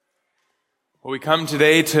Well, we come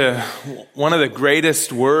today to one of the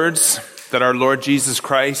greatest words that our Lord Jesus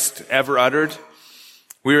Christ ever uttered.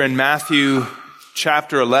 We're in Matthew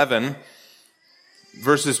chapter 11,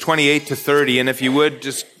 verses 28 to 30. And if you would,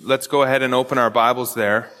 just let's go ahead and open our Bibles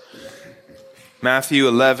there. Matthew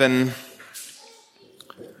 11,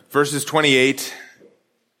 verses 28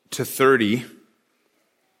 to 30.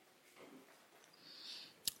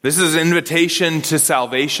 This is an invitation to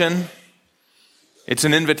salvation. It's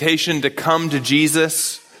an invitation to come to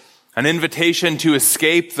Jesus, an invitation to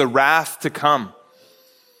escape the wrath to come.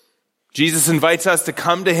 Jesus invites us to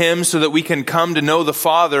come to Him so that we can come to know the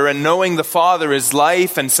Father, and knowing the Father is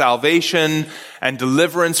life and salvation and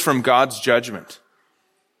deliverance from God's judgment.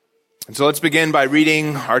 And so let's begin by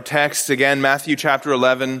reading our text again, Matthew chapter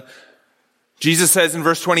 11. Jesus says in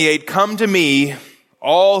verse 28, "Come to me,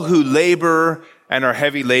 all who labor and are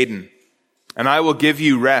heavy laden, and I will give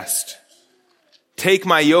you rest. Take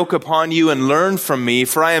my yoke upon you and learn from me,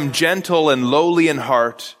 for I am gentle and lowly in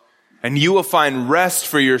heart, and you will find rest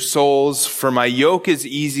for your souls, for my yoke is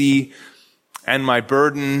easy and my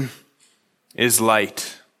burden is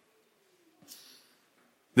light."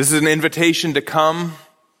 This is an invitation to come.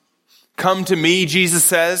 Come to me, Jesus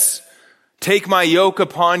says. Take my yoke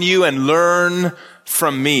upon you and learn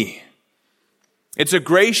from me. It's a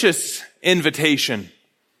gracious invitation.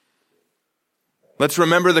 Let's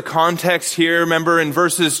remember the context here. Remember in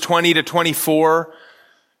verses 20 to 24,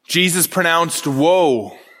 Jesus pronounced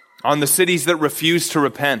woe on the cities that refused to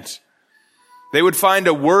repent. They would find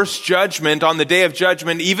a worse judgment on the day of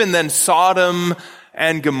judgment even than Sodom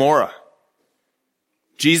and Gomorrah.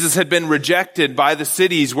 Jesus had been rejected by the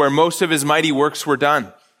cities where most of His mighty works were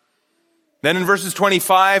done. Then in verses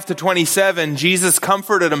 25 to 27, Jesus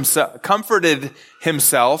comforted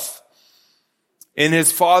himself in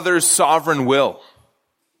His Father's sovereign will.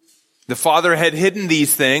 The Father had hidden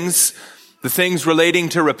these things, the things relating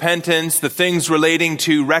to repentance, the things relating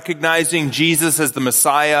to recognizing Jesus as the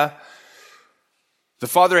Messiah. The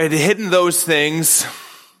Father had hidden those things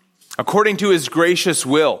according to His gracious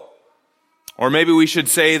will. Or maybe we should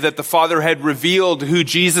say that the Father had revealed who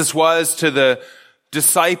Jesus was to the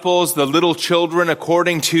disciples, the little children,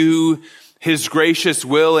 according to His gracious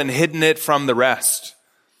will, and hidden it from the rest.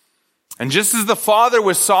 And just as the Father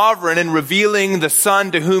was sovereign in revealing the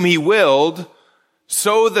Son to whom He willed,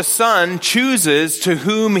 so the Son chooses to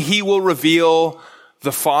whom He will reveal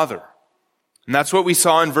the Father. And that's what we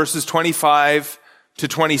saw in verses 25 to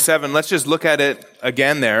 27. Let's just look at it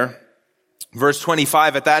again there. Verse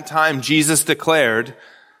 25, "At that time Jesus declared,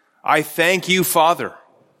 'I thank you, Father,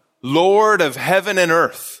 Lord of heaven and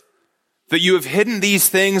earth, that you have hidden these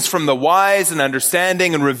things from the wise and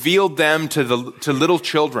understanding and revealed them to little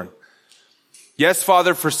children. Yes,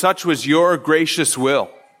 Father, for such was your gracious will.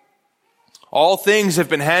 All things have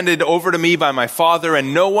been handed over to me by my Father,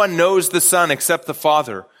 and no one knows the Son except the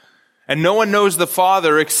Father, and no one knows the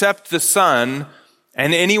Father except the Son,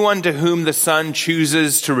 and anyone to whom the Son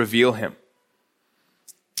chooses to reveal Him.'"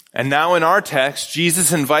 And now in our text,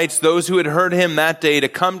 Jesus invites those who had heard Him that day to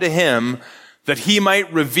come to Him that He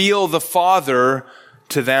might reveal the Father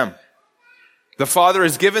to them. The Father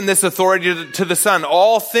has given this authority to the Son.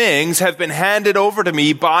 "All things have been handed over to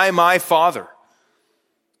me by my Father."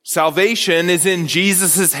 Salvation is in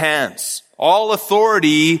Jesus' hands. All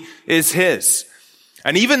authority is His.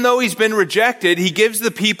 And even though He's been rejected, He gives the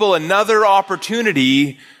people another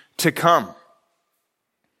opportunity to come.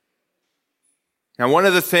 Now, one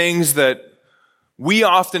of the things that we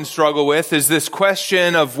often struggle with is this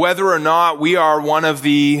question of whether or not we are one of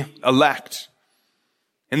the elect.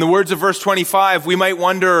 In the words of verse 25, we might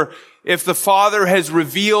wonder if the Father has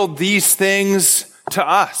revealed these things to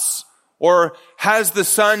us, or has the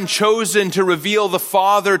Son chosen to reveal the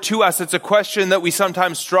Father to us? It's a question that we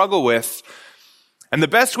sometimes struggle with. And the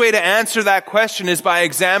best way to answer that question is by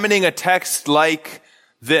examining a text like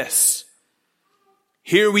this.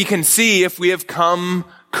 Here we can see if we have come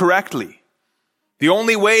correctly. The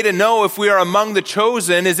only way to know if we are among the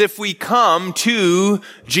chosen is if we come to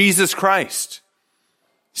Jesus Christ.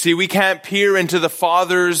 See, we can't peer into the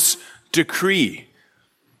Father's decree,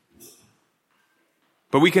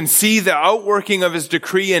 but we can see the outworking of His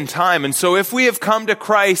decree in time. And so if we have come to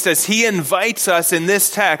Christ as He invites us in this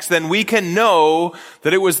text, then we can know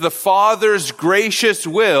that it was the Father's gracious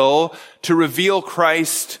will to reveal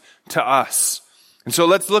Christ to us. And so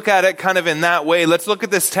let's look at it kind of in that way. Let's look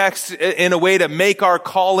at this text in a way to make our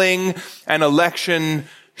calling and election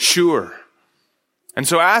sure. And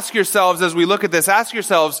so ask yourselves, as we look at this, ask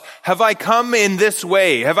yourselves, have I come in this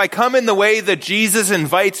way? Have I come in the way that Jesus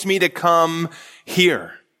invites me to come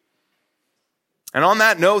here? And on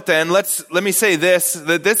that note then, let me say this,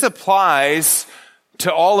 that this applies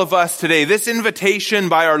to all of us today. This invitation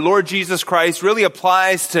by our Lord Jesus Christ really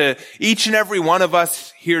applies to each and every one of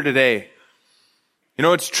us here today. You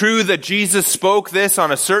know, it's true that Jesus spoke this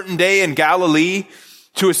on a certain day in Galilee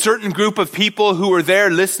to a certain group of people who were there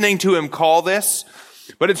listening to him call this,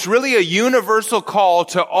 but it's really a universal call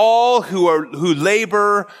to all who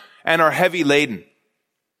labor and are heavy laden.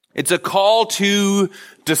 It's a call to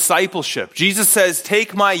discipleship. Jesus says,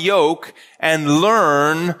 "Take my yoke and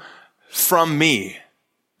learn from me."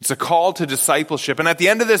 It's a call to discipleship. And at the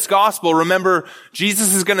end of this gospel, remember,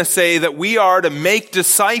 Jesus is going to say that we are to make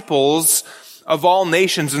disciples of all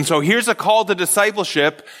nations. And so here's a call to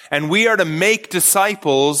discipleship, and we are to make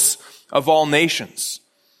disciples of all nations.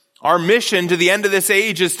 Our mission to the end of this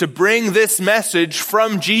age is to bring this message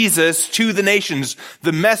from Jesus to the nations.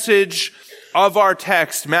 The message of our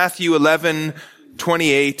text, Matthew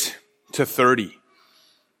 11:28 to 30.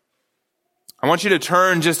 I want you to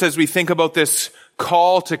turn, just as we think about this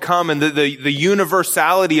call to come and the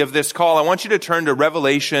universality of this call, I want you to turn to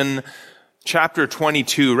Revelation chapter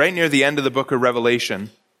 22, right near the end of the book of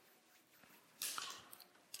Revelation.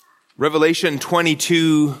 Revelation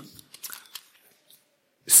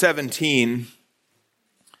 22:17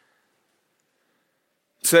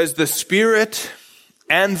 says, "The Spirit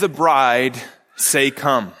and the bride say,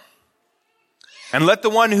 'Come.' And let the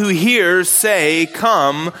one who hears say,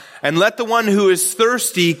 'Come.' And let the one who is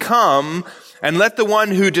thirsty come. And let the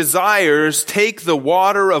one who desires take the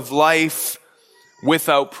water of life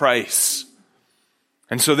without price."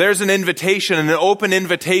 And so there's an invitation, an open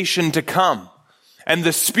invitation to come. And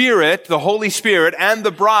the Spirit, the Holy Spirit, and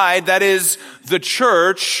the bride, that is the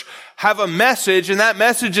church, have a message, and that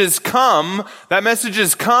message is come. That message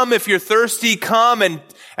is come. If you're thirsty, come and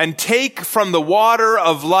take from the water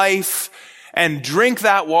of life and drink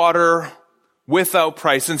that water without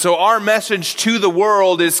price. And so our message to the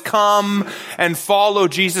world is come and follow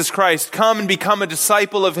Jesus Christ. Come and become a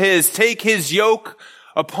disciple of His. Take His yoke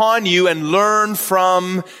upon you and learn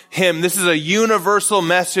from Him. This is a universal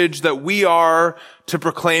message that we are to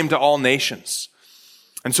proclaim to all nations.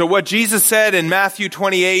 And so what Jesus said in Matthew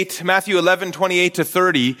 11:28 to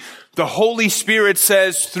 30, the Holy Spirit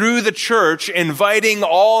says through the church, inviting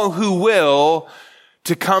all who will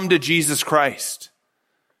to come to Jesus Christ.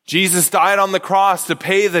 Jesus died on the cross to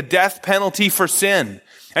pay the death penalty for sin.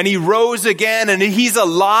 And He rose again, and He's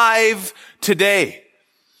alive today.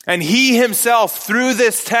 And He Himself, through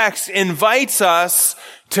this text, invites us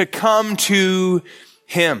to come to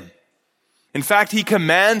Him. In fact, He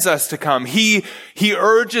commands us to come. He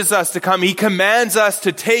urges us to come. He commands us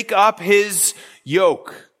to take up His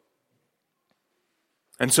yoke.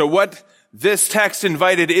 And so what this text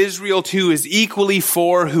invited Israel to is equally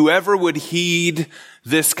for whoever would heed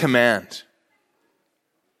this command.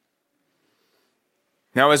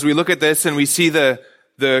 Now, as we look at this and we see the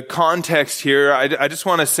context here, I just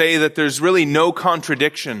want to say that there's really no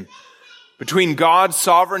contradiction between God's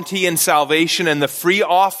sovereignty and salvation and the free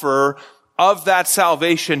offer of that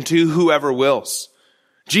salvation to whoever wills.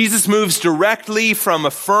 Jesus moves directly from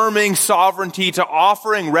affirming sovereignty to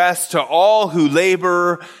offering rest to all who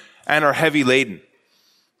labor and are heavy laden.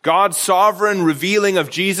 God's sovereign revealing of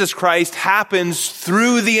Jesus Christ happens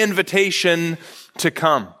through the invitation to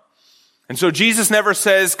come. And so Jesus never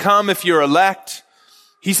says, "Come if you're elect."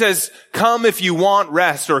 He says, "Come if you want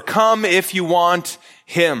rest," or "Come if you want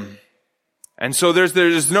Him." And so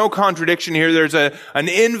there's no contradiction here. There's an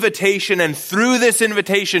invitation, and through this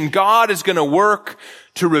invitation, God is going to work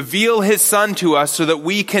to reveal His Son to us so that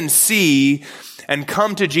we can see and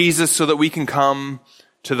come to Jesus so that we can come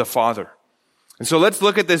to the Father. And so let's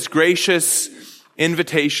look at this gracious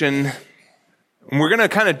invitation. And we're going to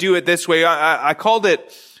kind of do it this way. I called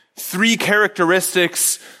it 3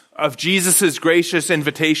 characteristics of Jesus' gracious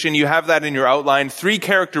invitation. You have that in your outline. 3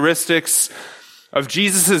 characteristics of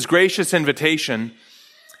Jesus' gracious invitation.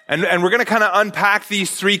 And we're going to kind of unpack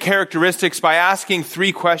these 3 characteristics by asking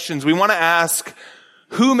 3 questions. We want to ask,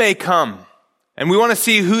 who may come? And we want to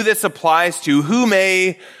see who this applies to. Who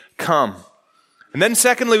may come? And then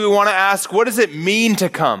secondly, we want to ask, what does it mean to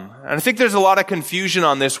come? And I think there's a lot of confusion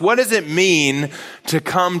on this. What does it mean to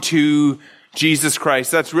come to Jesus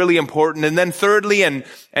Christ? That's really important. And then thirdly, and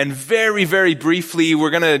very, very briefly, we're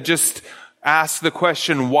going to just ask the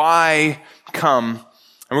question, why come?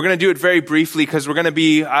 And we're going to do it very briefly because we're going to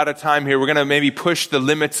be out of time here. We're going to maybe push the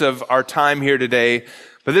limits of our time here today.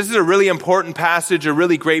 But this is a really important passage, a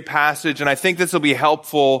really great passage, and I think this will be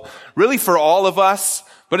helpful really for all of us,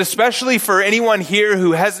 but especially for anyone here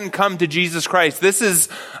who hasn't come to Jesus Christ. This is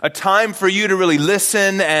a time for you to really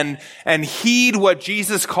listen and heed what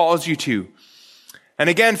Jesus calls you to. And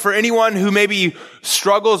again, for anyone who maybe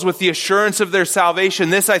struggles with the assurance of their salvation,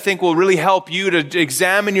 this I think will really help you to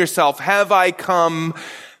examine yourself. Have I come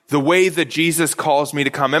the way that Jesus calls me to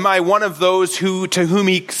come? Am I one of those to whom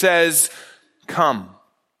he says, come?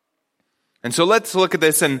 And so let's look at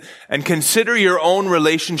this and consider your own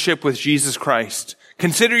relationship with Jesus Christ.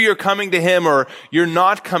 Consider your coming to him or you're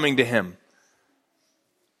not coming to him.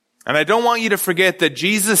 And I don't want you to forget that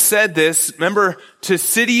Jesus said this, remember, to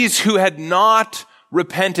cities who had not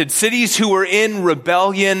repented, cities who were in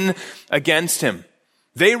rebellion against him.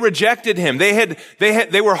 They rejected him.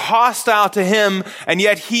 They were hostile to him, and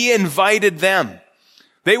yet he invited them.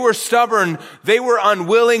 They were stubborn, they were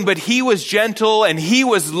unwilling, but he was gentle and he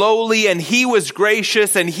was lowly and he was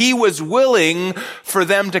gracious and he was willing for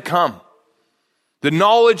them to come. The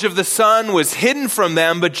knowledge of the Son was hidden from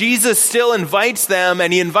them, but Jesus still invites them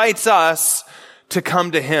and he invites us to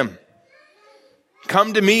come to him.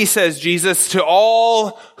 Come to me, says Jesus, to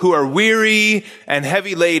all who are weary and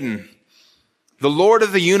heavy laden. The Lord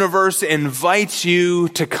of the universe invites you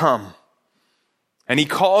to come. And he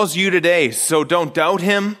calls you today. So don't doubt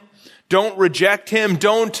him. Don't reject him.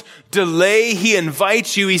 Don't delay. He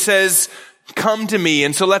invites you. He says, come to me.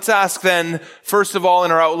 And so let's ask then, first of all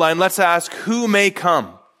in our outline, let's ask who may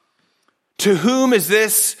come. To whom is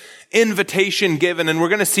this invitation given? And we're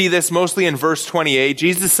going to see this mostly in verse 28.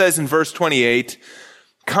 Jesus says in verse 28,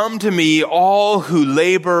 come to me, all who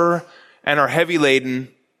labor and are heavy laden,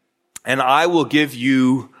 and I will give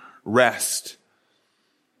you rest.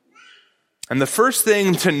 And the first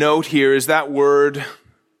thing to note here is that word,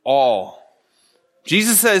 all.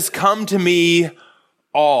 Jesus says, come to me,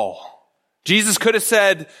 all. Jesus could have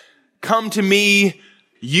said, come to me,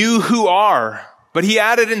 you who are. But he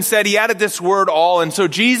added this word, all. And so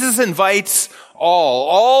Jesus invites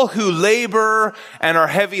all who labor and are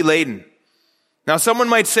heavy laden. Now, someone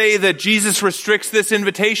might say that Jesus restricts this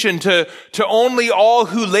invitation to only all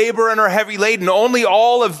who labor and are heavy laden. Only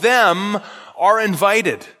all of them are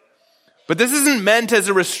invited. But this isn't meant as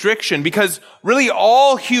a restriction because really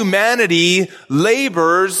all humanity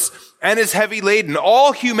labors and is heavy laden.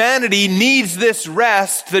 All humanity needs this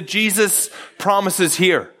rest that Jesus promises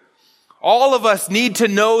here. All of us need to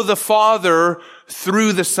know the Father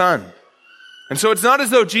through the Son. And so it's not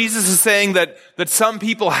as though Jesus is saying that some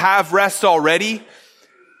people have rest already.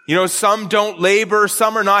 You know, some don't labor,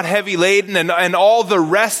 some are not heavy laden, and all the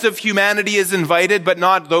rest of humanity is invited, but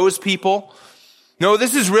not those people. No,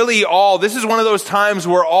 this is really all. This is one of those times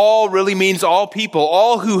where all really means all people,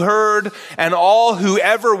 all who heard and all who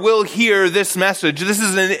ever will hear this message. This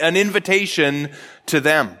is an invitation to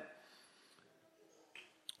them.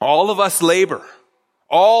 All of us labor.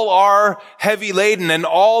 All are heavy laden, and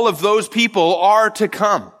all of those people are to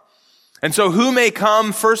come. And so who may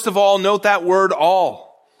come? First of all, note that word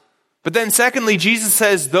all. But then secondly, Jesus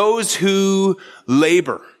says those who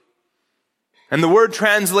labor. And the word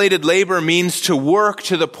translated labor means to work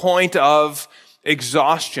to the point of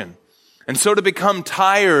exhaustion. And so to become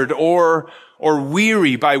tired or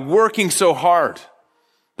weary by working so hard.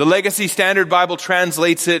 The Legacy Standard Bible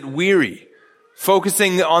translates it weary,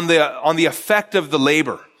 focusing on the effect of the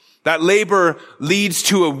labor. That labor leads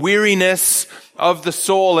to a weariness of the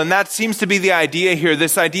soul. And that seems to be the idea here,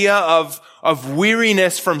 this idea of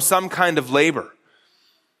weariness from some kind of labor.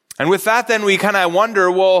 And with that, then we kind of wonder,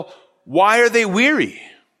 well, why are they weary?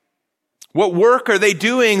 What work are they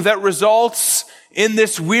doing that results in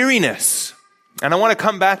this weariness? And I want to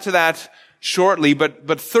come back to that shortly.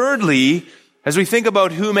 But thirdly, as we think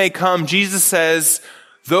about who may come, Jesus says,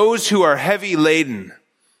 those who are heavy laden,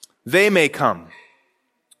 they may come.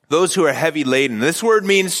 Those who are heavy laden. This word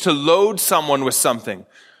means to load someone with something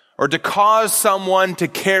or to cause someone to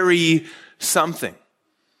carry something.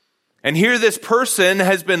 And here this person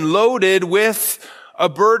has been loaded with a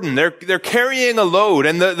burden. They're carrying a load.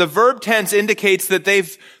 And the verb tense indicates that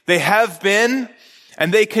they have been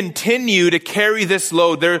and they continue to carry this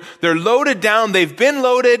load. They're loaded down. They've been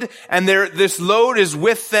loaded and this load is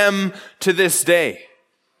with them to this day.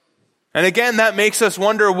 And again, that makes us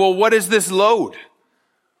wonder, well, what is this load?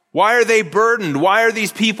 Why are they burdened? Why are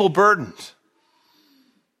these people burdened?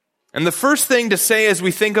 And the first thing to say as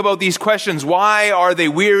we think about these questions, why are they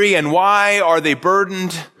weary and why are they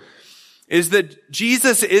burdened, is that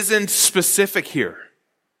Jesus isn't specific here.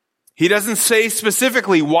 He doesn't say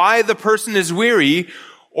specifically why the person is weary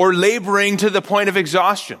or laboring to the point of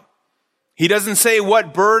exhaustion. He doesn't say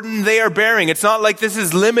what burden they are bearing. It's not like this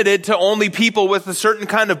is limited to only people with a certain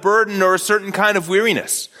kind of burden or a certain kind of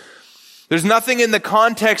weariness. There's nothing in the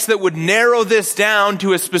context that would narrow this down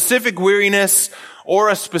to a specific weariness or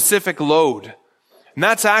a specific load. And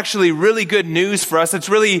that's actually really good news for us. It's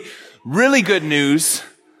really really good news.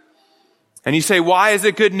 And you say, why is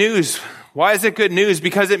it good news? Why is it good news?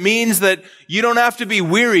 Because it means that you don't have to be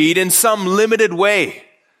wearied in some limited way.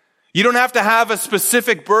 You don't have to have a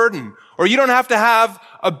specific burden, or you don't have to have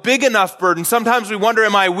a big enough burden. Sometimes we wonder,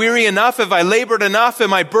 am I weary enough? Have I labored enough?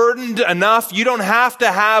 Am I burdened enough? You don't have to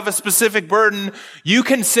have a specific burden. You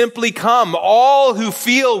can simply come. All who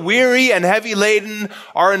feel weary and heavy laden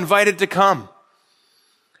are invited to come.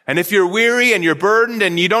 And if you're weary and you're burdened,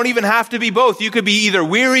 and you don't even have to be both, you could be either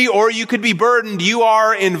weary or you could be burdened, you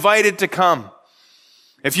are invited to come.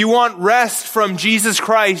 If you want rest from Jesus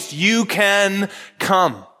Christ, you can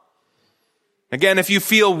come. Again, if you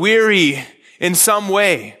feel weary in some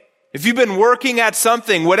way, if you've been working at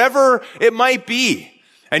something, whatever it might be,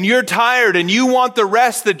 and you're tired and you want the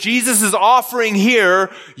rest that Jesus is offering here,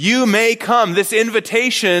 you may come. This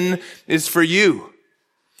invitation is for you.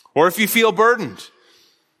 Or if you feel burdened,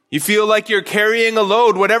 you feel like you're carrying a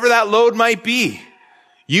load, whatever that load might be,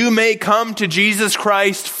 you may come to Jesus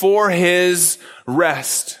Christ for his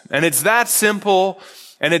rest. And it's that simple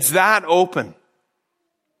and it's that open.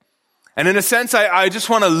 And in a sense, I just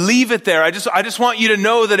want to leave it there. I just want you to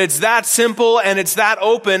know that it's that simple and it's that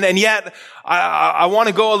open, and yet I want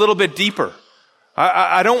to go a little bit deeper.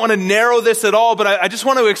 I don't want to narrow this at all, but I just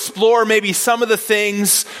want to explore maybe some of the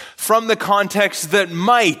things from the context that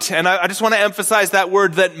might, and I just want to emphasize that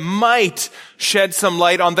word, that might shed some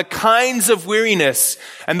light on the kinds of weariness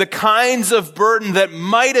and the kinds of burden that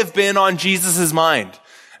might have been on Jesus' mind.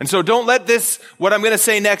 And so don't let this, what I'm going to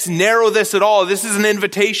say next, narrow this at all. This is an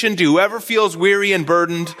invitation to whoever feels weary and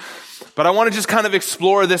burdened, but I want to just kind of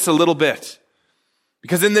explore this a little bit.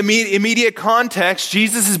 Because in the immediate context,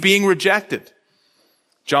 Jesus is being rejected.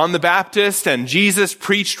 John the Baptist and Jesus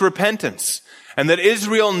preached repentance, and that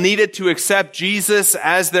Israel needed to accept Jesus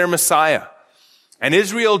as their Messiah. And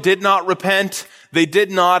Israel did not repent. They did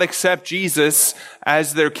not accept Jesus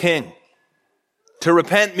as their king. To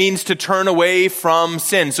repent means to turn away from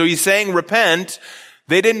sin. So he's saying repent.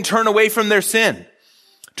 They didn't turn away from their sin.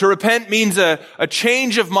 To repent means a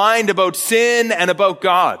change of mind about sin and about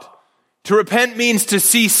God. To repent means to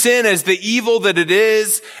see sin as the evil that it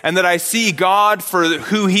is, and that I see God for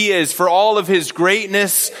who he is, for all of his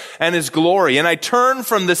greatness and his glory. And I turn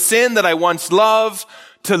from the sin that I once loved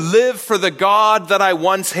to live for the God that I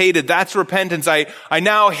once hated. That's repentance. I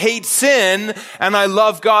now hate sin and I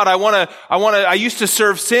love God. I used to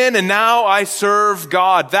serve sin and now I serve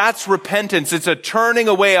God. That's repentance. It's a turning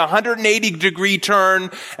away, 180-degree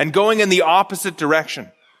turn and going in the opposite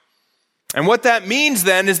direction. And what that means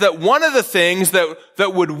then is that one of the things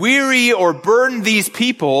that would weary or burden these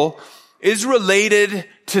people is related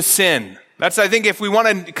to sin. That's, I think, if we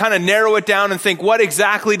want to kind of narrow it down and think, what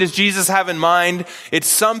exactly does Jesus have in mind? It's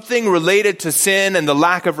something related to sin and the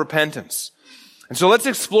lack of repentance. And so let's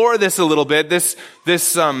explore this a little bit, this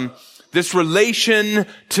relation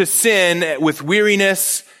to sin with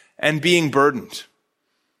weariness and being burdened.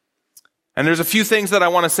 And there's a few things that I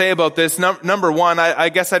want to say about this. Number one, I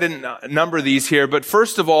guess I didn't number these here, but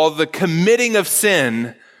first of all, the committing of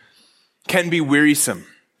sin can be wearisome.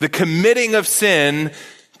 The committing of sin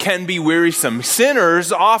can be wearisome.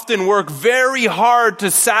 Sinners often work very hard to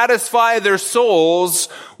satisfy their souls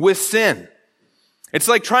with sin. It's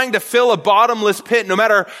like trying to fill a bottomless pit. No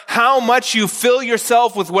matter how much you fill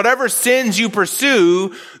yourself with whatever sins you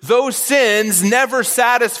pursue, those sins never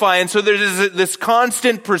satisfy. And so there's this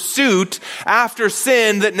constant pursuit after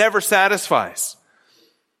sin that never satisfies.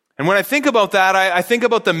 And when I think about that, I think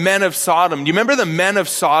about the men of Sodom. Do you remember the men of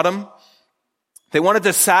Sodom? They wanted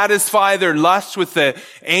to satisfy their lust with the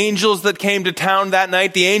angels that came to town that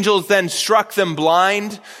night. The angels then struck them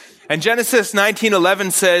blind. And Genesis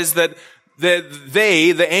 19:11 says that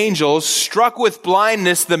the angels, struck with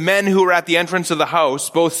blindness the men who were at the entrance of the house,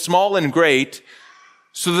 both small and great,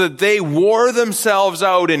 so that they wore themselves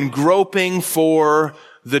out in groping for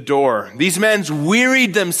the door. These men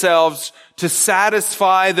wearied themselves to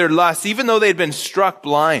satisfy their lust, even though they'd been struck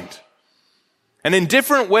blind. And in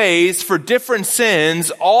different ways, for different sins,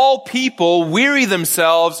 all people weary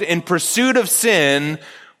themselves in pursuit of sin,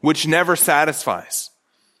 which never satisfies.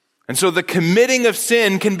 And so the committing of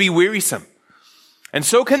sin can be wearisome. And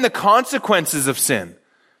so can the consequences of sin.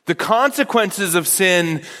 The consequences of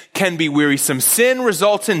sin can be wearisome. Sin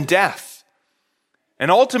results in death. And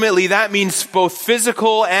ultimately that means both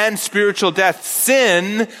physical and spiritual death.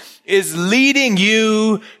 Sin is leading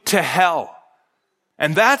you to hell.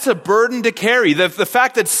 And that's a burden to carry. The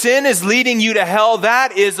fact that sin is leading you to hell,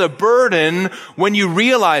 that is a burden when you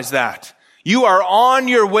realize that. You are on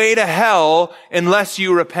your way to hell unless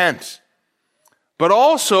you repent. But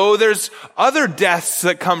also, there's other deaths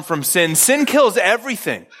that come from sin. Sin kills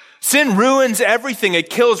everything. Sin ruins everything. It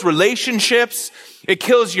kills relationships. It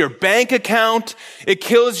kills your bank account. It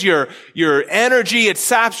kills your energy. It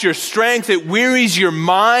saps your strength. It wearies your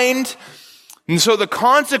mind. And so the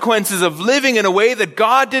consequences of living in a way that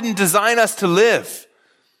God didn't design us to live,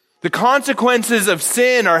 the consequences of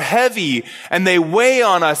sin are heavy, and they weigh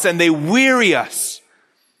on us and they weary us.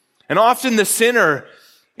 And often the sinner,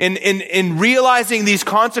 in realizing these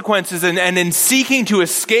consequences and in seeking to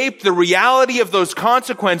escape the reality of those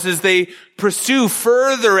consequences, they pursue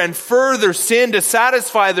further and further sin to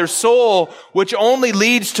satisfy their soul, which only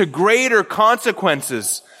leads to greater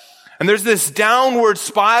consequences. And there's this downward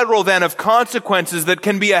spiral then of consequences that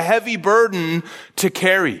can be a heavy burden to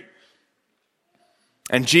carry.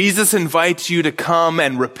 And Jesus invites you to come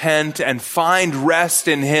and repent and find rest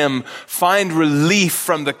in Him, find relief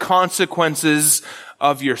from the consequences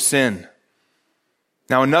of your sin.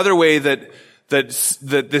 Now, another way that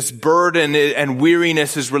this burden and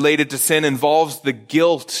weariness is related to sin involves the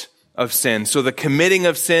guilt of sin. So the committing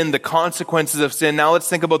of sin, the consequences of sin. Now let's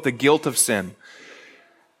think about the guilt of sin.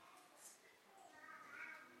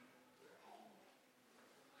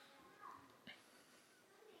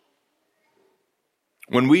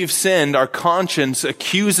 When we've sinned, our conscience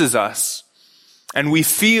accuses us, and we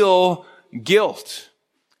feel guilt.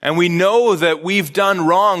 And we know that we've done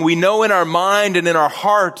wrong. We know in our mind and in our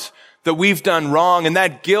heart that we've done wrong, and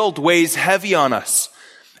that guilt weighs heavy on us.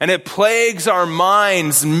 And it plagues our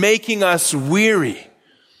minds, making us weary.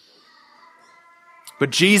 But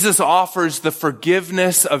Jesus offers the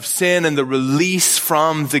forgiveness of sin and the release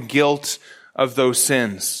from the guilt of those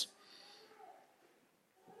sins.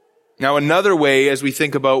 Now, another way, as we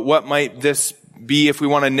think about what might this be, if we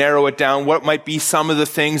want to narrow it down, what might be some of the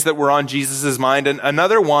things that were on Jesus' mind, and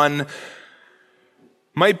another one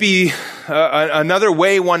might be, another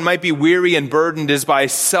way one might be weary and burdened is by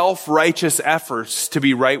self-righteous efforts to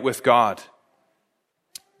be right with God.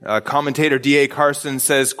 Commentator D.A. Carson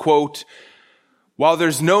says, quote, "While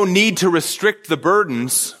there's no need to restrict the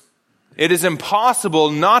burdens, it is impossible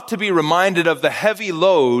not to be reminded of the heavy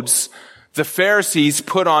loads the Pharisees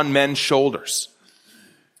put on men's shoulders."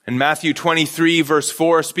 In Matthew 23, verse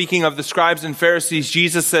 4, speaking of the scribes and Pharisees,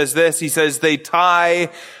 Jesus says this. He says, they tie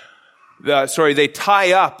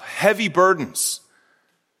up heavy burdens,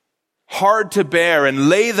 hard to bear, and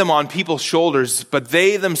lay them on people's shoulders, but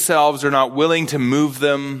they themselves are not willing to move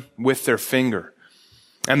them with their finger.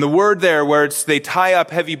 And the word there where they tie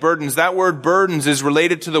up heavy burdens, that word burdens is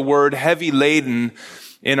related to the word heavy laden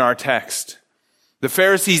in our text. The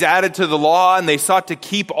Pharisees added to the law, and they sought to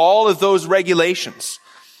keep all of those regulations.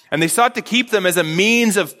 And they sought to keep them as a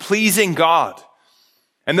means of pleasing God.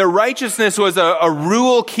 And their righteousness was a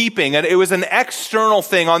rule keeping, and it was an external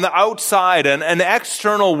thing on the outside, an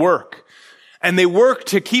external work. And they worked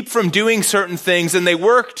to keep from doing certain things, and they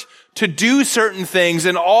worked to do certain things,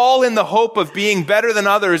 and all in the hope of being better than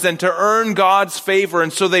others and to earn God's favor.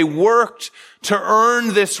 And so they worked to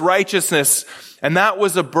earn this righteousness, and that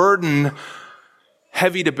was a burden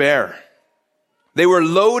heavy to bear. They were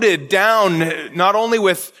loaded down not only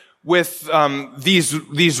with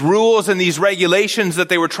these rules and these regulations that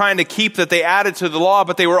they were trying to keep, that they added to the law,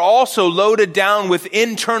 but they were also loaded down with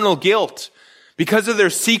internal guilt because of their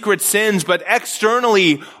secret sins. But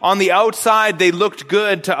externally, on the outside, they looked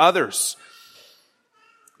good to others,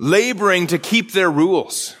 laboring to keep their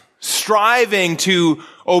rules, striving to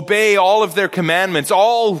obey all of their commandments.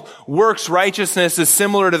 All works righteousness is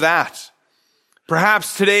similar to that.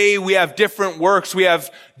 Perhaps today we have different works, we have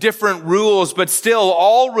different rules, but still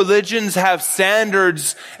all religions have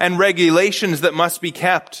standards and regulations that must be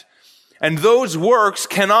kept. And those works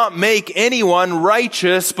cannot make anyone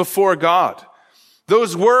righteous before God.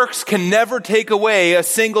 Those works can never take away a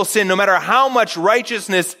single sin, no matter how much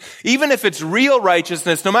righteousness, even if it's real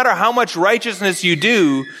righteousness, no matter how much righteousness you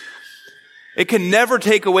do, it can never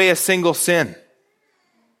take away a single sin.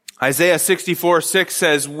 Isaiah 64:6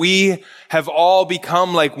 says, "We have all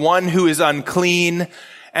become like one who is unclean,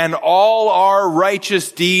 and all our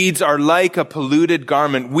righteous deeds are like a polluted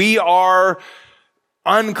garment." We are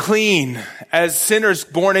unclean as sinners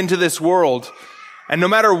born into this world. And no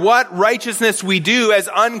matter what righteousness we do as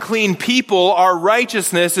unclean people, our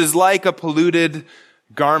righteousness is like a polluted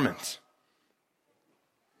garment.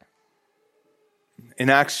 In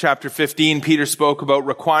Acts chapter 15, Peter spoke about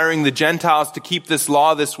requiring the Gentiles to keep this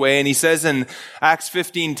law this way. And he says in Acts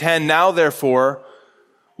 15:10, "Now therefore,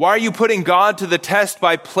 why are you putting God to the test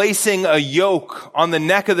by placing a yoke on the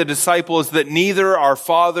neck of the disciples that neither our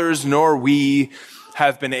fathers nor we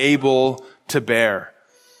have been able to bear?"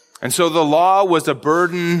 And so the law was a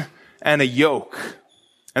burden and a yoke.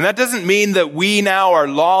 And that doesn't mean that we now are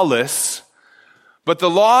lawless, But the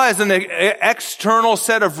law is an external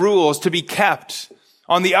set of rules to be kept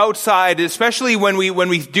on the outside, especially when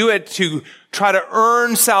we do it to try to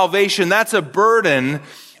earn salvation. That's a burden,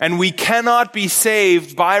 and we cannot be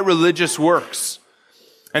saved by religious works.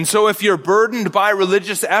 And so if you're burdened by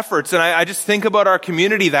religious efforts, and I just think about our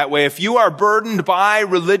community that way, if you are burdened by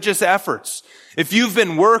religious efforts, if you've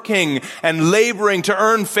been working and laboring to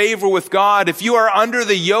earn favor with God, if you are under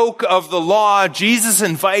the yoke of the law, Jesus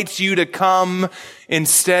invites you to come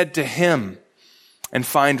instead to Him and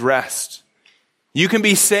find rest. You can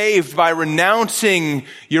be saved by renouncing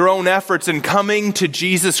your own efforts and coming to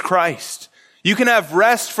Jesus Christ. You can have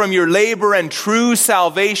rest from your labor and true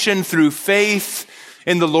salvation through faith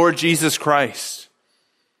in the Lord Jesus Christ.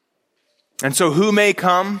 And so who may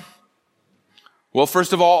come? Well,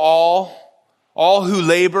 first of all who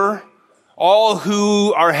labor, all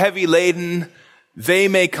who are heavy laden, they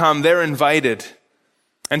may come. They're invited.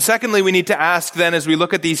 And secondly, we need to ask then, as we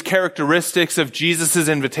look at these characteristics of Jesus'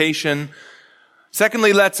 invitation,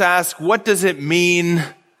 secondly, let's ask, what does it mean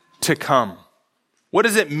to come? What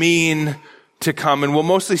does it mean to come? And we'll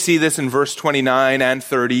mostly see this in verse 29 and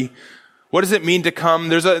 30. What does it mean to come?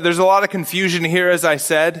 There's a lot of confusion here, as I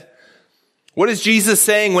said. What is Jesus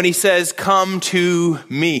saying when He says, come to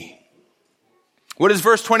me? What does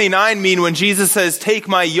verse 29 mean when Jesus says, take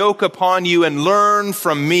my yoke upon you and learn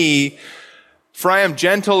from me, for I am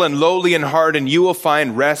gentle and lowly in heart, and you will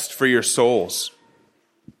find rest for your souls?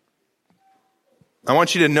 I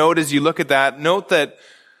want you to note as you look at that, note that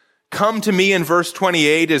come to me in verse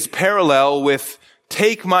 28 is parallel with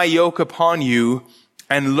take my yoke upon you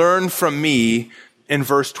and learn from me in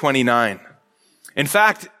verse 29. In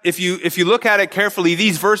fact, if you look at it carefully,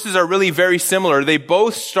 these verses are really very similar. They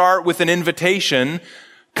both start with an invitation,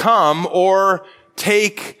 come, or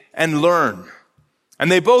take and learn.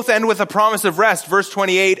 And they both end with a promise of rest. Verse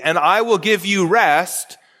 28, and I will give you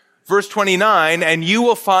rest. Verse 29, and you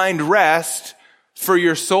will find rest for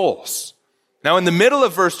your souls. Now in the middle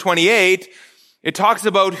of verse 28, it talks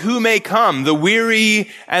about who may come, the weary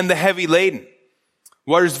and the heavy laden.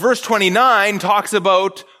 Whereas verse 29 talks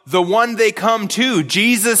about the one they come to.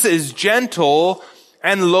 Jesus is gentle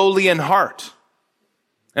and lowly in heart.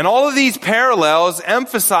 And all of these parallels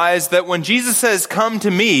emphasize that when Jesus says, come to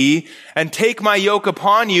me and take my yoke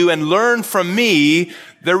upon you and learn from me,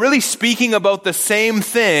 they're really speaking about the same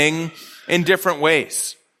thing in different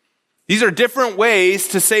ways. These are different ways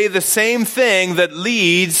to say the same thing that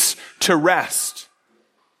leads to rest.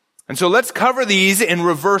 And so let's cover these in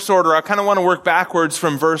reverse order. I kind of want to work backwards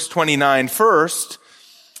from verse 29. First,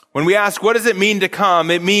 when we ask, what does it mean to come?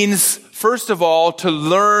 It means, first of all, to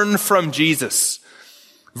learn from Jesus.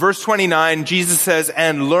 Verse 29, Jesus says,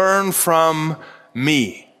 and learn from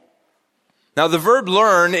me. Now, the verb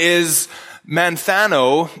learn is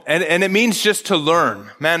manthano, and it means just to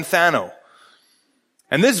learn, manthano.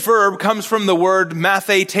 And this verb comes from the word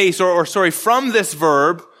mathetes, from this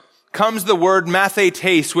verb comes the word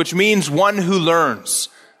mathetes, which means one who learns,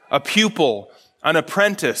 a pupil, an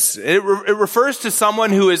apprentice. It refers to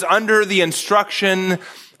someone who is under the instruction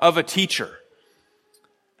of a teacher.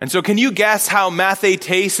 And so can you guess how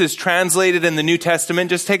mathetes is translated in the New Testament?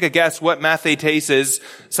 Just take a guess what mathetes is.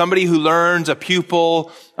 Somebody who learns, a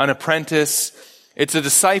pupil, an apprentice. It's a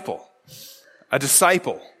disciple. A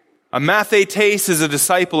disciple. A mathetes is a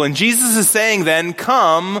disciple. And Jesus is saying then,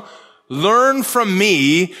 come, learn from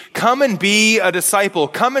me, come and be a disciple.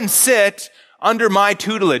 Come and sit under my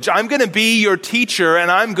tutelage. I'm going to be your teacher and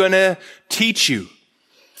I'm going to teach you.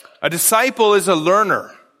 A disciple is a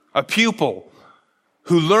learner, a pupil,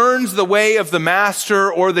 who learns the way of the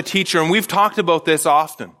master or the teacher. And we've talked about this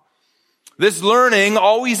often. This learning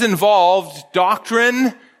always involved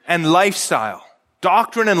doctrine and lifestyle.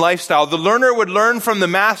 Doctrine and lifestyle. The learner would learn from the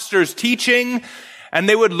master's teaching, and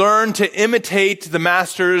they would learn to imitate the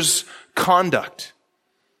master's conduct.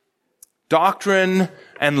 Doctrine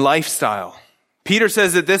and lifestyle. Peter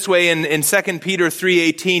says it this way in 2 Peter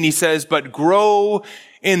 3:18. He says, but grow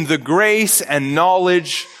in the grace and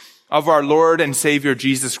knowledge of our Lord and Savior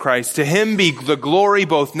Jesus Christ. To Him be the glory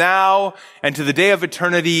both now and to the day of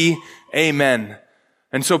eternity. Amen.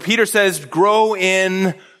 And so Peter says, grow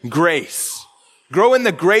in grace. Grow in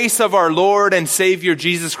the grace of our Lord and Savior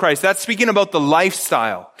Jesus Christ. That's speaking about the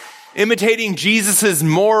lifestyle. Imitating Jesus'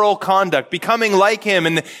 moral conduct, becoming like Him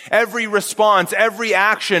in every response, every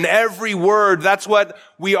action, every word. That's what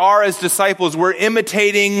we are as disciples. We're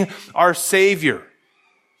imitating our Savior.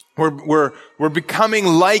 We're becoming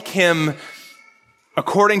like Him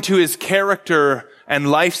according to His character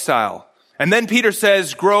and lifestyle. And then Peter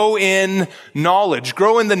says, grow in knowledge.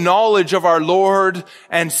 Grow in the knowledge of our Lord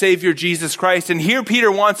and Savior Jesus Christ. And here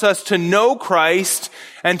Peter wants us to know Christ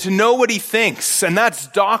and to know what he thinks. And that's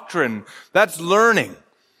doctrine. That's learning.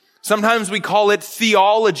 Sometimes we call it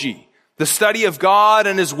theology, the study of God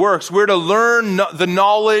and his works. We're to learn the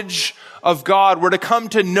knowledge of God. We're to come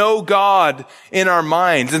to know God in our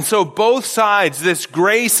minds. And so both sides, this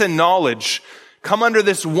grace and knowledge, come under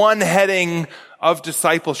this one heading of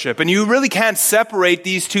discipleship. And you really can't separate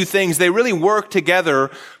these two things. They really work together,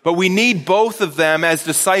 but we need both of them as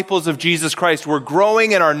disciples of Jesus Christ. We're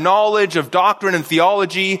growing in our knowledge of doctrine and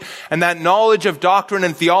theology, and that knowledge of doctrine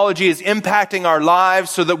and theology is impacting our lives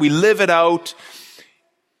so that we live it out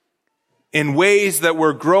in ways that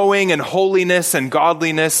we're growing in holiness and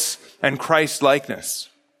godliness and Christ-likeness.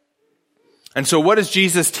 And so what does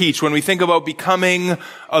Jesus teach when we think about becoming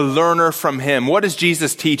a learner from him? What does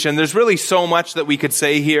Jesus teach? And there's really so much that we could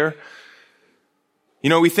say here. You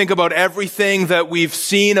know, we think about everything that we've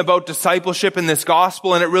seen about discipleship in this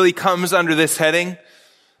gospel, and it really comes under this heading.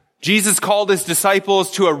 Jesus called his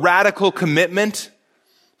disciples to a radical commitment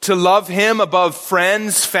to love him above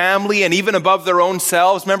friends, family, and even above their own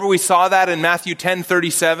selves. Remember, we saw that in Matthew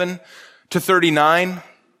 10:37-39.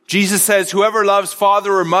 Jesus says, whoever loves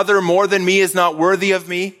father or mother more than me is not worthy of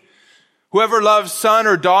me. Whoever loves son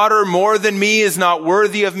or daughter more than me is not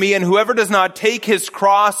worthy of me. And whoever does not take his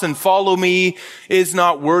cross and follow me is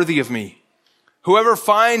not worthy of me. Whoever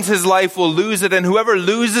finds his life will lose it, and whoever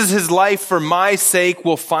loses his life for my sake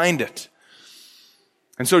will find it.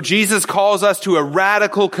 And so Jesus calls us to a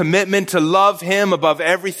radical commitment to love him above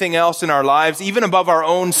everything else in our lives, even above our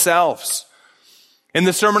own selves. In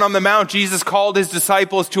the Sermon on the Mount, Jesus called his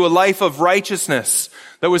disciples to a life of righteousness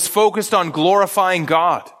that was focused on glorifying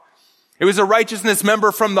God. It was a righteousness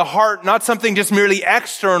member from the heart, not something just merely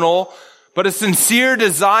external, but a sincere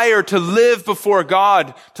desire to live before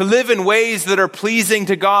God, to live in ways that are pleasing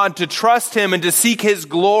to God, to trust him and to seek his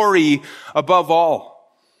glory above all.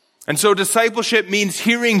 And so discipleship means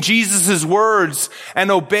hearing Jesus' words and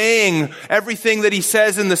obeying everything that he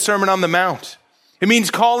says in the Sermon on the Mount. It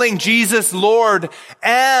means calling Jesus Lord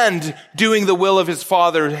and doing the will of his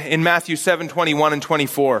Father in Matthew 7:21 and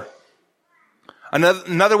 24.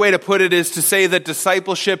 Another way to put it is to say that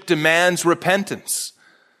discipleship demands repentance.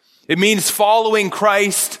 It means following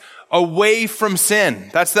Christ away from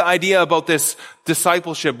sin. That's the idea about this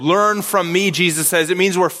discipleship. Learn from me, Jesus says. It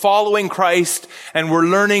means we're following Christ and we're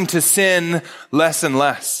learning to sin less and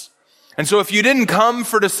less. And so if you didn't come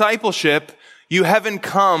for discipleship, you haven't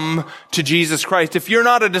come to Jesus Christ. If you're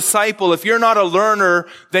not a disciple, if you're not a learner,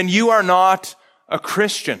 then you are not a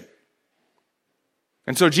Christian.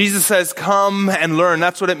 And so Jesus says, come and learn.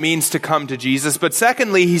 That's what it means to come to Jesus. But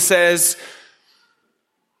secondly, he says,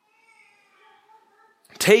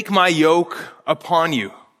 take my yoke upon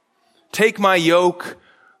you. Take my yoke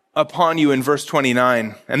upon you in verse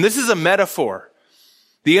 29. And this is a metaphor.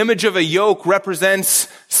 The image of a yoke represents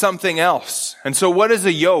something else. And so what is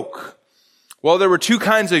a yoke? Well, there were two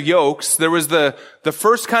kinds of yokes. There was the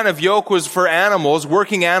first kind of yoke was for animals,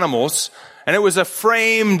 working animals, and it was a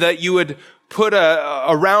frame that you would put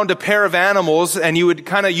around a pair of animals, and you would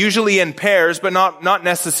kind of usually in pairs, but not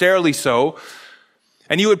necessarily so.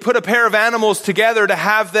 And you would put a pair of animals together to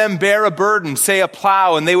have them bear a burden, say a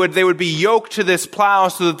plow, and they would be yoked to this plow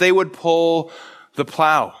so that they would pull the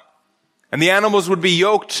plow. And the animals would be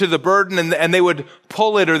yoked to the burden, and they would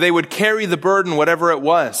pull it, or they would carry the burden, whatever it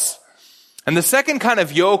was. And the second kind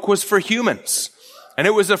of yoke was for humans. And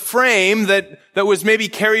it was a frame that was maybe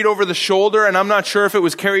carried over the shoulder, and I'm not sure if it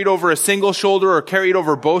was carried over a single shoulder or carried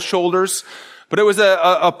over both shoulders, but it was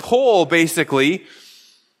a pole, basically,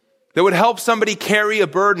 that would help somebody carry a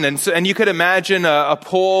burden. And you could imagine a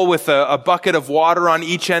pole with a bucket of water on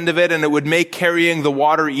each end of it, and it would make carrying the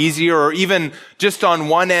water easier, or even just on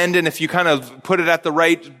one end, and if you kind of put it at the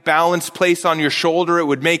right balance place on your shoulder, it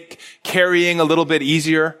would make carrying a little bit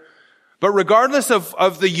easier. But regardless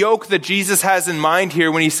of the yoke that Jesus has in mind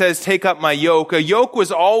here when he says, take up my yoke, a yoke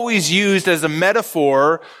was always used as a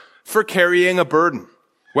metaphor for carrying a burden,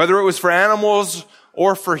 whether it was for animals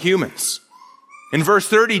or for humans. In verse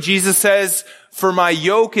 30, Jesus says, for my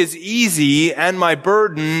yoke is easy and my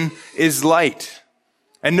burden is light.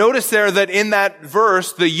 And notice there that in that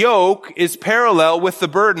verse, the yoke is parallel with the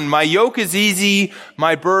burden. My yoke is easy,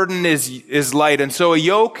 my burden is light. And so a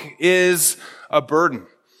yoke is a burden.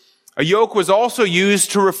 A yoke was also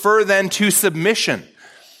used to refer then to submission.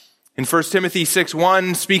 In 1 Timothy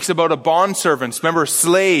 6:1 speaks about a bondservants. Remember,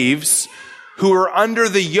 slaves who were under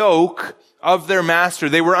the yoke of their master.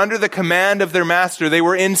 They were under the command of their master. They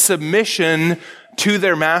were in submission to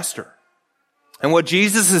their master. And what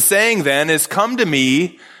Jesus is saying then is, come to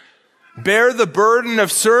me, bear the burden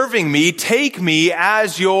of serving me, take me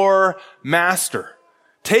as your master.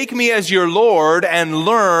 Take me as your Lord and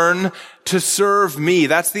learn to serve me.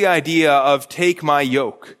 That's the idea of take my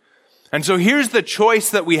yoke. And so here's the choice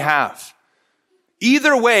that we have.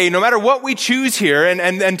 Either way, no matter what we choose here,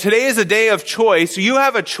 and today is a day of choice, you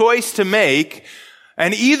have a choice to make,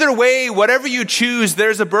 and either way, whatever you choose,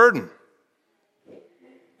 there's a burden.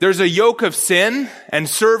 There's a yoke of sin and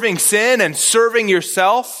serving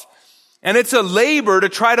yourself, and it's a labor to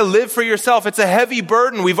try to live for yourself. It's a heavy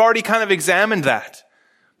burden. We've already kind of examined that.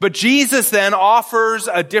 But Jesus then offers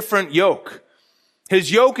a different yoke.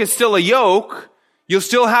 His yoke is still a yoke. You'll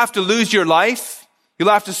still have to lose your life. You'll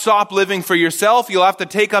have to stop living for yourself. You'll have to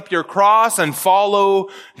take up your cross and follow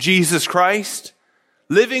Jesus Christ.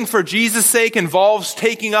 Living for Jesus' sake involves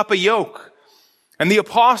taking up a yoke. And the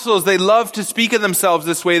apostles, they love to speak of themselves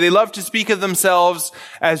this way. They love to speak of themselves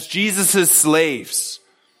as Jesus' slaves.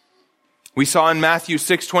 We saw in Matthew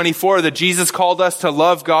 6:24 that Jesus called us to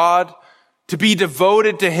love God, to be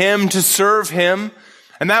devoted to Him, to serve Him.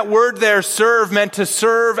 And that word there, serve, meant to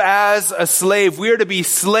serve as a slave. We are to be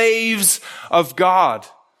slaves of God.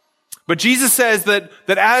 But Jesus says that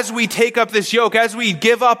as we take up this yoke, as we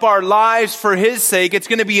give up our lives for His sake, it's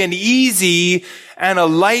going to be an easy and a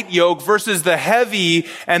light yoke versus the heavy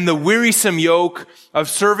and the wearisome yoke of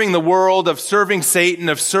serving the world, of serving Satan,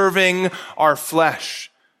 of serving our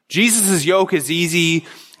flesh. Jesus' yoke is easy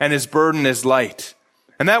and His burden is light.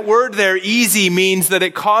 And that word there, easy, means that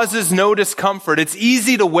it causes no discomfort. It's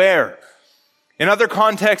easy to wear. In other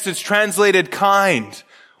contexts, it's translated kind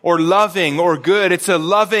or loving or good. It's a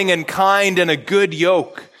loving and kind and a good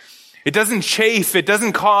yoke. It doesn't chafe. It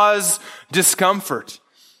doesn't cause discomfort.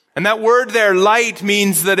 And that word there, light,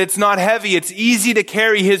 means that it's not heavy. It's easy to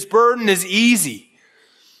carry. His burden is easy.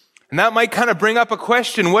 And that might kind of bring up a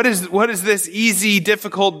question. What is this easy,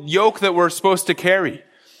 difficult yoke that we're supposed to carry?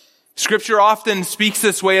 Scripture often speaks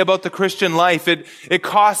this way about the Christian life. It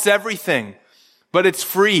costs everything, but it's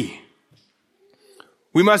free.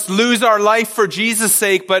 We must lose our life for Jesus'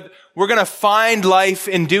 sake, but we're going to find life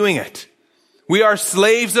in doing it. We are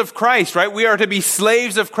slaves of Christ, right? We are to be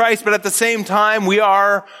slaves of Christ, but at the same time, we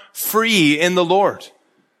are free in the Lord.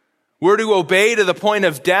 We're to obey to the point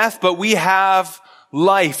of death, but we have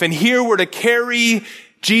life. And here we're to carry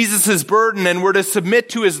Jesus' burden and we're to submit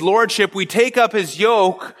to His lordship. We take up His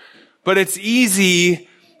yoke, but it's easy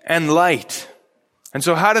and light. And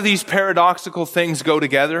so how do these paradoxical things go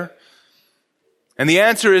together? And the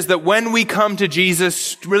answer is that when we come to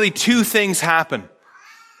Jesus, really two things happen.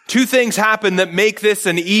 Two things happen that make this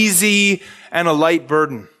an easy and a light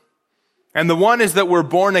burden. And the one is that we're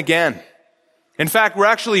born again. In fact, we're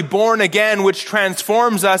actually born again, which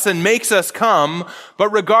transforms us and makes us come. But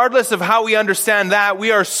regardless of how we understand that,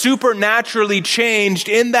 we are supernaturally changed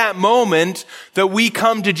in that moment that we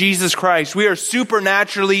come to Jesus Christ. We are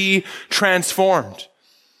supernaturally transformed.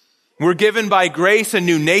 We're given by grace a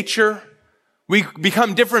new nature. We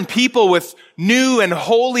become different people with new and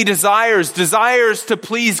holy desires to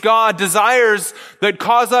please God, desires that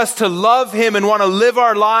cause us to love Him and want to live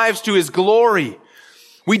our lives to His glory.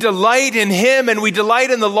 We delight in Him and we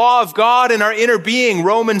delight in the law of God in our inner being,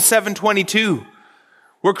 Romans 7:22.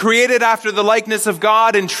 We're created after the likeness of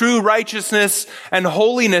God in true righteousness and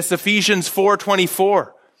holiness, Ephesians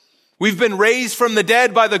 4:24. We've been raised from the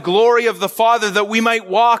dead by the glory of the Father that we might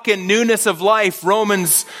walk in newness of life,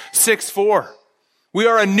 Romans 6:4. We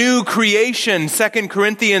are a new creation, 2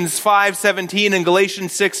 Corinthians 5:17 and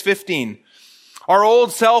Galatians 6:15. Our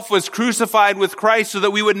old self was crucified with Christ so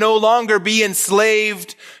that we would no longer be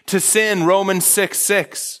enslaved to sin, Romans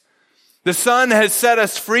 6:6. The Son has set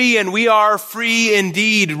us free and we are free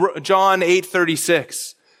indeed, John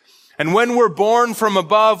 8:36. And when we're born from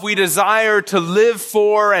above, we desire to live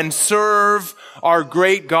for and serve our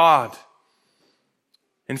great God.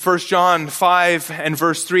 In 1 John 5 and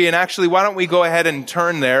verse 3, and actually, why don't we go ahead and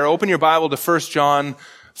turn there. Open your Bible to 1 John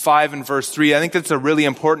 5 and verse 3. I think that's a really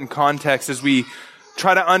important context as we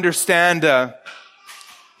try to understand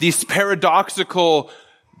these paradoxical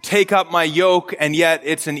take up my yoke, and yet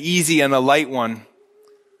it's an easy and a light one.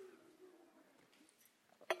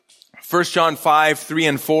 1 John 5, 3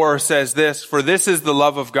 and 4 says this, "For this is the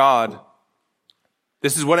love of God."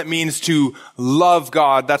 This is what it means to love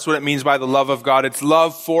God. That's what it means by the love of God. It's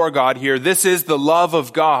love for God here. This is the love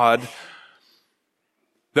of God,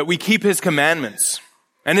 that we keep His commandments.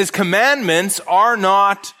 And His commandments are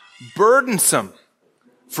not burdensome.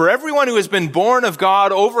 For everyone who has been born of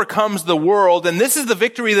God overcomes the world. And this is the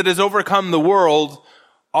victory that has overcome the world,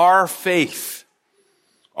 our faith.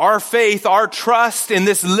 our faith, our trust in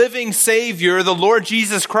this living Savior, the Lord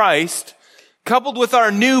Jesus Christ, coupled with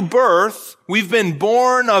our new birth, we've been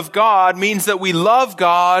born of God, means that we love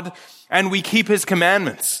God and we keep His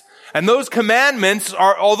commandments. And those commandments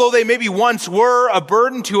are, although they maybe once were a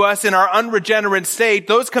burden to us in our unregenerate state,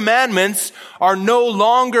 those commandments are no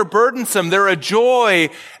longer burdensome. They're a joy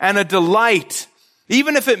and a delight.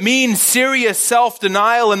 Even if it means serious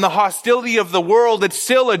self-denial and the hostility of the world, it's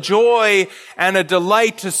still a joy and a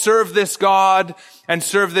delight to serve this God and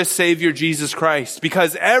serve this Savior, Jesus Christ.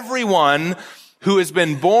 Because everyone who has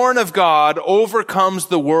been born of God overcomes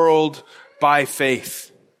the world by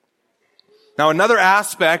faith. Now, another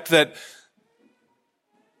aspect that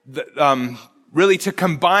really to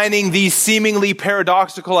combining these seemingly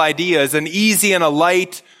paradoxical ideas, an easy and a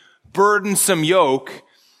light, burdensome yoke,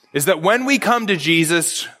 is that when we come to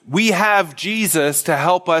Jesus, we have Jesus to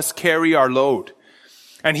help us carry our load.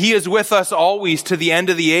 And He is with us always to the end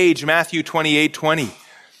of the age, Matthew 28:20.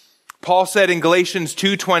 Paul said in Galatians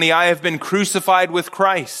 2:20, I have been crucified with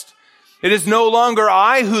Christ. It is no longer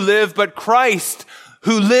I who live, but Christ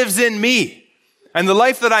who lives in me. And the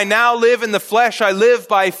life that I now live in the flesh, I live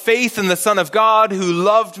by faith in the Son of God who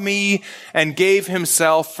loved me and gave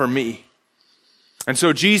Himself for me. And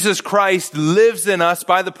so Jesus Christ lives in us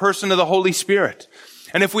by the person of the Holy Spirit.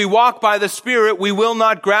 And if we walk by the Spirit, we will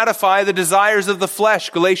not gratify the desires of the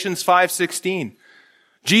flesh, Galatians 5:16.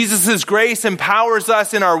 Jesus' grace empowers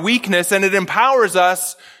us in our weakness, and it empowers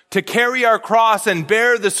us to carry our cross and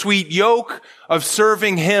bear the sweet yoke of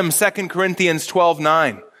serving Him, 2 Corinthians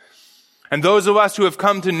 12:9. And those of us who have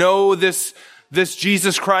come to know this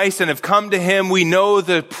Jesus Christ and have come to Him, we know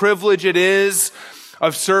the privilege it is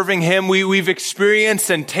of serving Him. We've experienced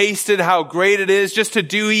and tasted how great it is just to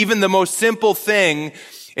do even the most simple thing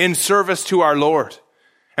in service to our Lord.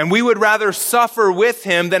 And we would rather suffer with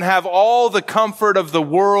Him than have all the comfort of the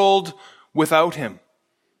world without Him.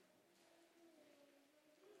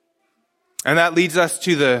 And that leads us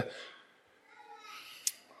to the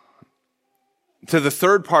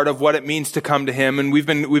third part of what it means to come to Him. And we've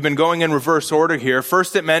been going in reverse order here.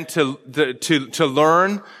 First, it meant to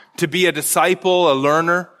learn, to be a disciple, a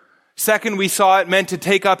learner. Second, we saw it meant to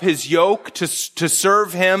take up His yoke, to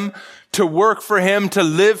serve Him, to work for Him, to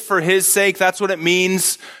live for His sake. That's what it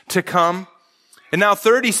means to come. And now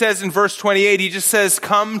third, He says in verse 28, He just says,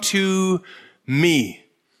 come to me.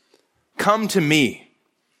 Come to me.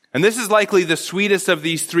 And this is likely the sweetest of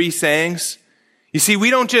these three sayings. You see, we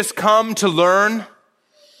don't just come to learn.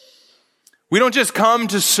 We don't just come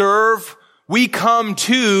to serve. We come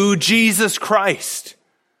to Jesus Christ.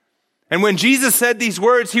 And when Jesus said these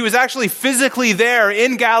words, He was actually physically there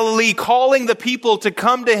in Galilee, calling the people to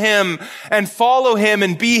come to Him and follow Him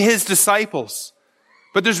and be His disciples.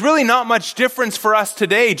 But there's really not much difference for us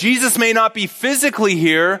today. Jesus may not be physically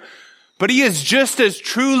here, but He is just as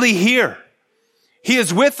truly here. He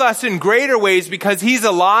is with us in greater ways because He's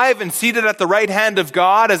alive and seated at the right hand of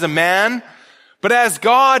God as a man. But as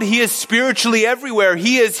God, He is spiritually everywhere.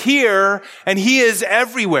 He is here and He is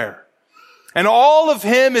everywhere. And all of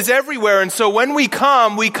Him is everywhere. And so when we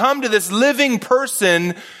come to this living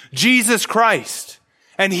person, Jesus Christ.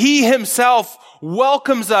 And He Himself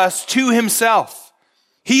welcomes us to Himself.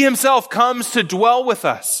 He Himself comes to dwell with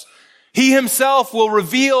us. He Himself will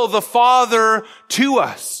reveal the Father to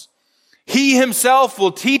us. He Himself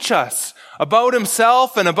will teach us about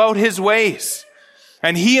Himself and about His ways.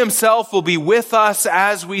 And He Himself will be with us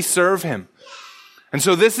as we serve Him. And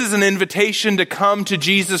so this is an invitation to come to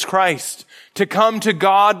Jesus Christ, to come to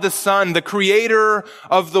God the Son, the Creator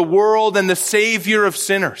of the world and the Savior of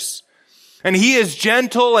sinners. And He is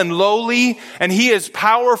gentle and lowly, and He is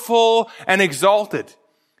powerful and exalted.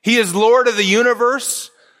 He is Lord of the universe.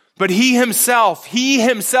 But He Himself,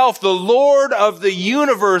 the Lord of the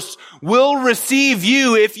universe, will receive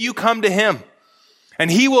you if you come to Him.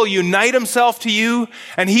 And He will unite Himself to you,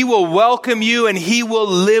 and He will welcome you, and He will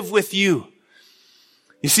live with you.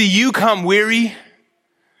 You see, you come weary,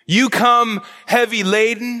 you come heavy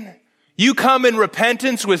laden, you come in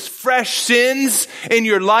repentance with fresh sins in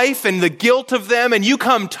your life and the guilt of them, and you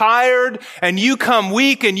come tired, and you come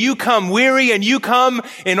weak, and you come weary, and you come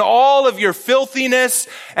in all of your filthiness,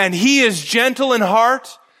 and He is gentle in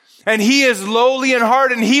heart, and He is lowly in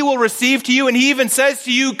heart, and He will receive to you, and He even says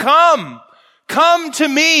to you, come to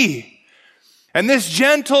me. And this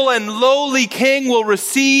gentle and lowly King will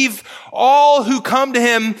receive all who come to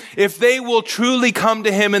Him if they will truly come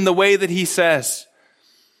to Him in the way that He says.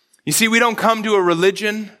 You see, we don't come to a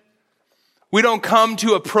religion. We don't come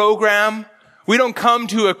to a program. We don't come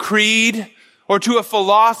to a creed or to a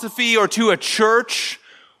philosophy or to a church.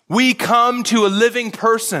 We come to a living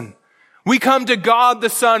person. We come to God the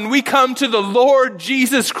Son. We come to the Lord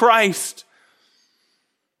Jesus Christ.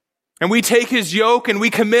 And we take his yoke and we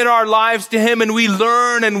commit our lives to him and we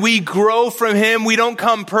learn and we grow from him. We don't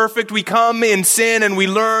come perfect. We come in sin and we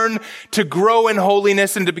learn to grow in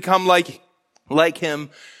holiness and to become like him.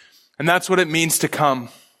 And that's what it means to come.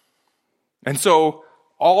 And so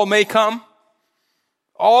all may come.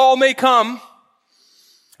 All may come.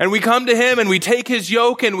 And we come to him and we take his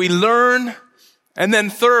yoke and we learn. And then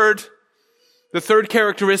the third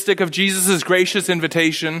characteristic of Jesus' gracious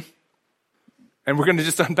invitation, and we're going to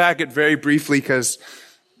just unpack it very briefly because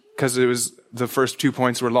the first 2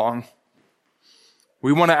 points were long.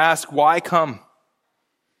 We want to ask, why come?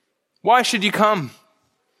 Why should you come?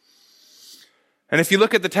 And if you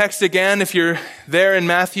look at the text again, if you're there in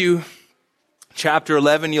Matthew chapter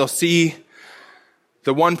 11, you'll see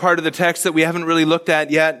the one part of the text that we haven't really looked at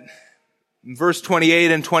yet. In verse 28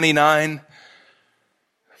 and 29,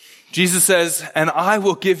 Jesus says, "And I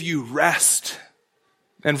will give you rest."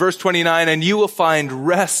 And verse 29, "And you will find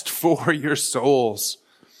rest for your souls."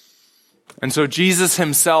 And so Jesus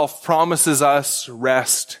himself promises us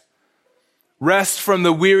rest. Rest from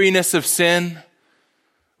the weariness of sin.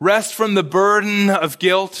 Rest from the burden of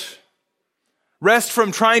guilt. Rest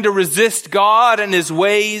from trying to resist God and his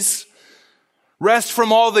ways. Rest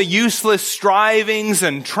from all the useless strivings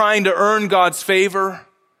and trying to earn God's favor.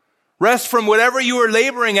 Rest from whatever you were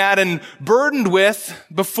laboring at and burdened with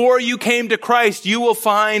before you came to Christ. You will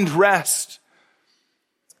find rest.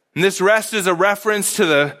 And this rest is a reference to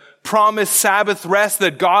the promised Sabbath rest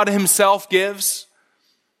that God himself gives.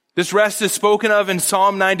 This rest is spoken of in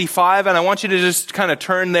Psalm 95, and I want you to just kind of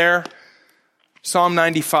turn there. Psalm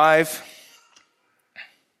 95.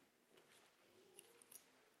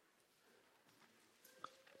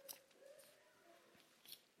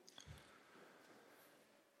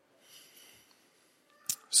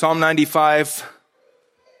 Psalm 95.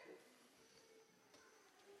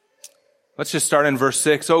 Let's just start in verse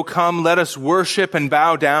 6. "Oh, come, let us worship and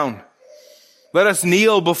bow down. Let us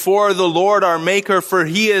kneel before the Lord our Maker, for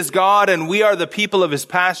he is God, and we are the people of his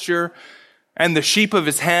pasture and the sheep of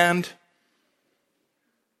his hand."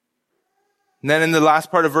 And then in the last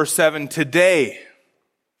part of verse 7, "Today,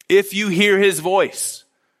 if you hear his voice,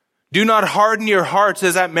 do not harden your hearts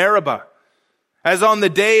as at Meribah, as on the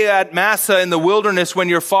day at Massah in the wilderness when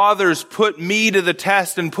your fathers put me to the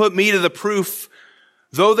test and put me to the proof,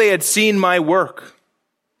 though they had seen my work.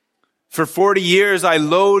 For 40 years I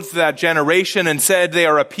loathed that generation and said, they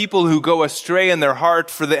are a people who go astray in their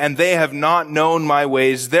heart, and they have not known my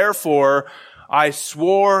ways. Therefore I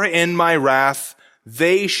swore in my wrath,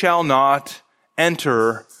 they shall not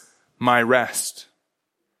enter my rest."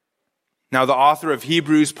 Now the author of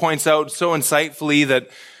Hebrews points out so insightfully that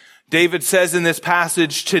David says in this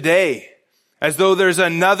passage, "Today," as though there's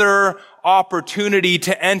another opportunity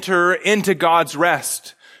to enter into God's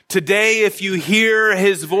rest. Today, if you hear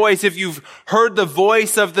his voice, if you've heard the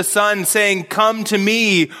voice of the Son saying, "Come to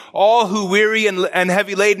me, all who weary and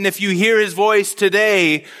heavy laden," if you hear his voice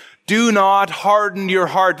today, do not harden your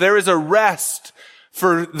heart. There is a rest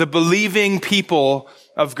for the believing people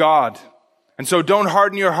of God. And so don't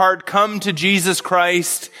harden your heart. Come to Jesus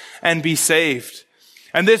Christ and be saved.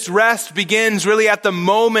 And this rest begins really at the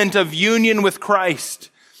moment of union with Christ.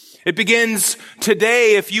 It begins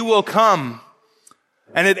today if you will come.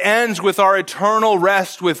 And it ends with our eternal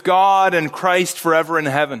rest with God and Christ forever in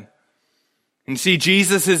heaven. And see,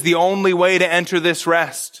 Jesus is the only way to enter this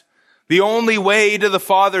rest. The only way to the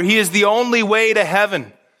Father. He is the only way to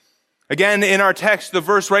heaven. Again, in our text, the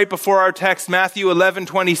verse right before our text, Matthew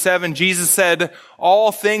 11:27, Jesus said,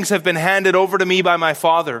 "All things have been handed over to me by my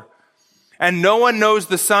Father. And no one knows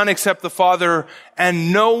the Son except the Father,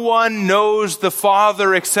 and no one knows the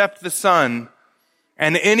Father except the Son,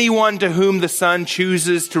 and anyone to whom the Son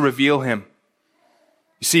chooses to reveal him."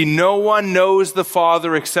 You see, no one knows the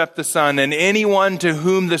Father except the Son, and anyone to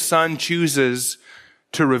whom the Son chooses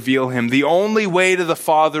to reveal him. The only way to the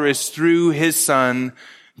Father is through his Son,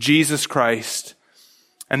 Jesus Christ.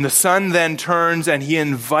 And the Son then turns and he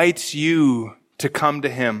invites you to come to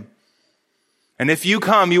him. And if you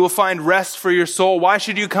come, you will find rest for your soul. Why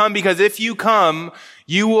should you come? Because if you come,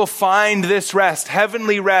 you will find this rest,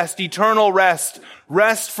 heavenly rest, eternal rest,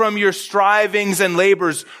 rest from your strivings and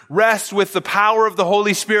labors, rest with the power of the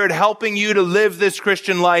Holy Spirit helping you to live this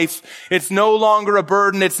Christian life. It's no longer a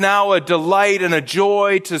burden. It's now a delight and a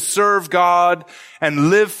joy to serve God and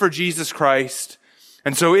live for Jesus Christ.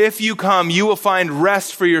 And so if you come, you will find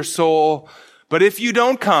rest for your soul. But if you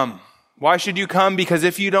don't come, why should you come? Because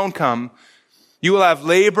if you don't come, you will have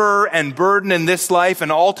labor and burden in this life,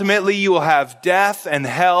 and ultimately you will have death and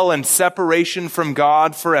hell and separation from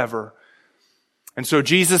God forever. And so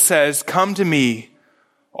Jesus says, come to me,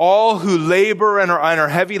 all who labor and are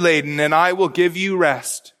heavy laden, and I will give you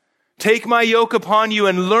rest. Take my yoke upon you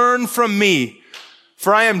and learn from me,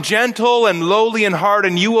 for I am gentle and lowly in heart,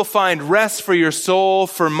 and you will find rest for your soul,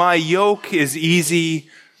 for my yoke is easy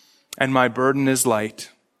and my burden is light.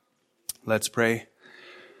 Let's pray.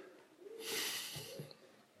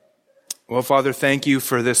 Well, Father, thank you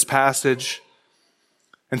for this passage,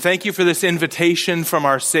 and thank you for this invitation from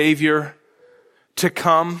our Savior to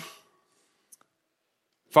come.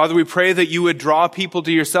 Father, we pray that you would draw people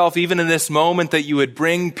to yourself, even in this moment, that you would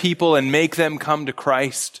bring people and make them come to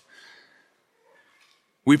Christ.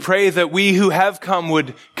 We pray that we who have come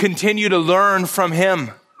would continue to learn from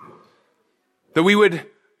him, that we would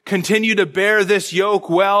continue to bear this yoke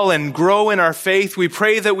well and grow in our faith. We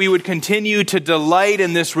pray that we would continue to delight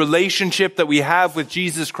in this relationship that we have with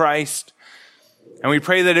Jesus Christ. And we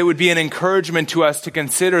pray that it would be an encouragement to us to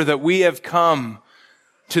consider that we have come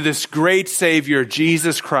to this great Savior,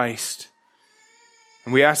 Jesus Christ.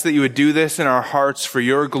 And we ask that you would do this in our hearts for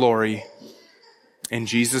your glory. In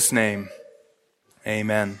Jesus' name,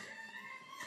 amen.